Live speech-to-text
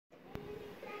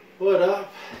What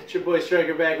up? It's your boy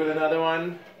Striker back with another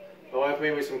one. My wife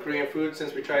made me some Korean food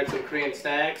since we tried some Korean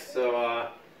snacks, so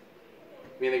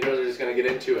me and the girls are just gonna get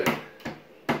into it.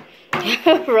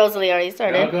 Rosalie already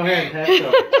started. No, go ahead, have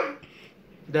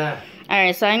some.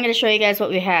 Alright, so I'm gonna show you guys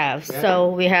what we have. Yeah. So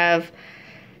we have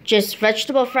just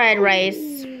vegetable fried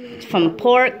rice from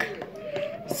pork,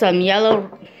 some yellow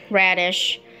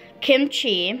radish,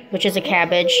 kimchi, which is a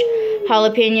cabbage,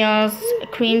 jalapenos,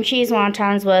 cream cheese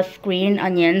wontons with green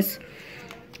onions,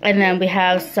 and then we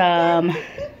have some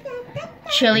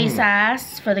chili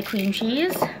sauce for the cream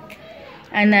cheese,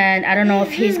 and then I don't know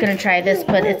if he's gonna try this,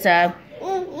 but it's a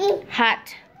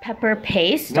hot pepper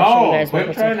paste. No,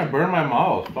 quit trying to burn my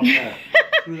mouth. Fuck that.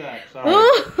 Screw that. Sorry.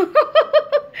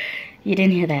 You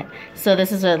didn't hear that. So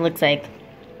this is what it looks like.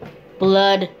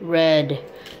 Blood red.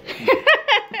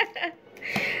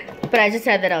 But I just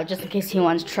had that out just in case he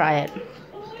wants to try it.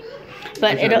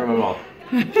 But it'll.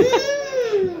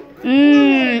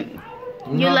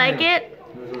 You like it?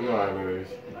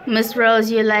 Miss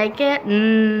Rose, you like it?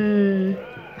 Can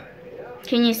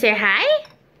you say hi?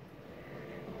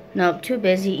 Nope, too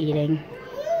busy eating.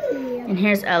 And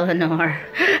here's Eleanor.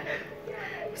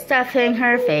 Stuffing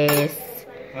her face.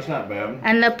 That's not bad.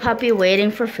 And the puppy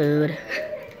waiting for food.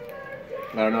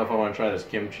 I don't know if I want to try this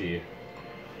kimchi.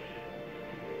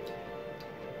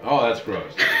 Oh, that's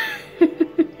gross.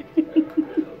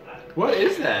 What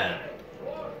is that?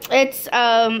 It's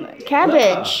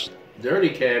cabbage. Dirty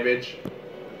cabbage.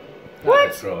 What?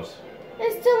 That's gross.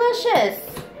 It's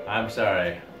delicious. I'm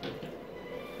sorry.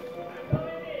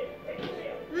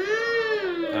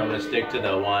 I'm gonna stick to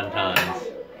the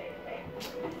wontons.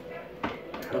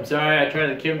 I'm sorry, I tried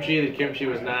the kimchi. The kimchi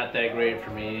was not that great for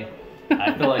me.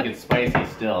 I feel like it's spicy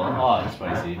still. Oh, it's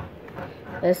spicy.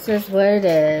 This is what it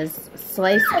is.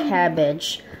 Sliced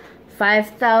cabbage.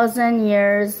 5,000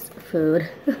 years food.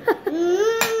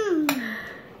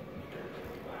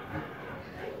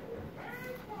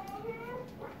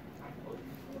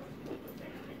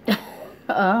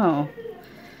 Oh.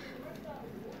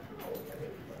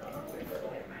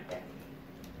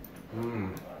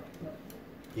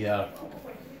 Yeah.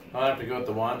 I'll have to go with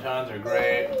the wontons. Are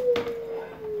great.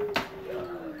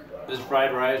 This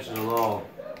fried rice is a little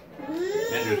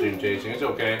interesting tasting. It's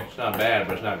okay. It's not bad,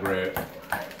 but it's not great.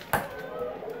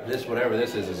 This, whatever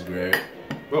this is great.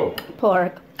 Oh.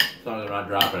 Pork. As long as I'm not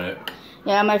dropping it.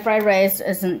 Yeah, my fried rice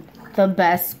isn't the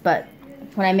best, but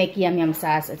when I make yum yum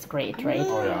sauce, it's great, right?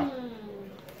 Oh, yeah.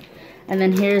 And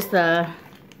then here's the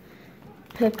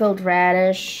pickled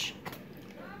radish.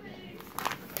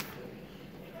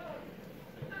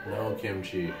 No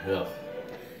kimchi. Ugh.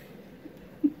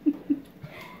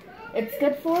 It's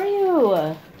good for you.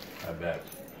 I bet.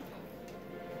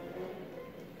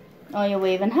 Oh, you're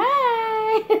waving hi.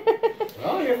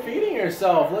 Oh, you're feeding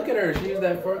yourself. Look at her. She used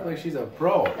that fork like she's a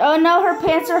pro. Oh no, her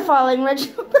pants are falling, Rich.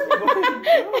 What are you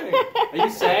doing? Are you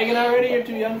sagging already? You're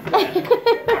too young for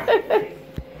that.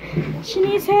 She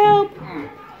needs help.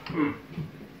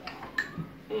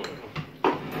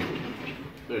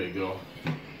 There you go.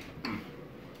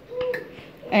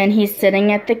 And he's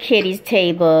sitting at the kiddies'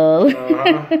 table.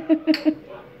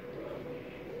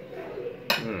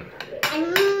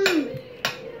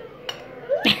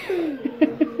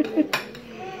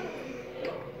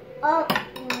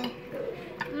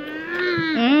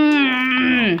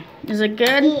 Is it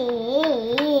good?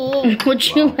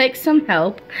 Would you like some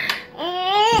help?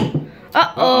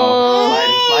 Uh-oh.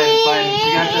 Slide.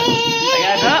 I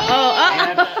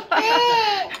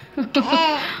gotcha.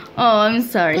 Oh, I'm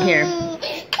sorry. Here.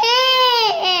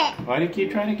 Why do you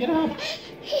keep trying to get up?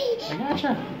 I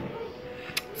gotcha.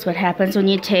 That's what happens when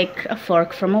you take a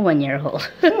fork from a 1-year-old.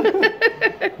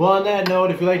 Well, on that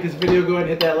note, if you like this video, go ahead and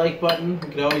hit that like button. We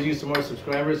could always use some more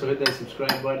subscribers, so hit that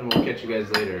subscribe button and we'll catch you guys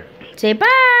later. Say bye.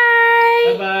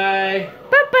 Bye-bye.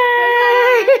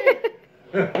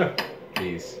 Bye-bye.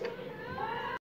 Peace.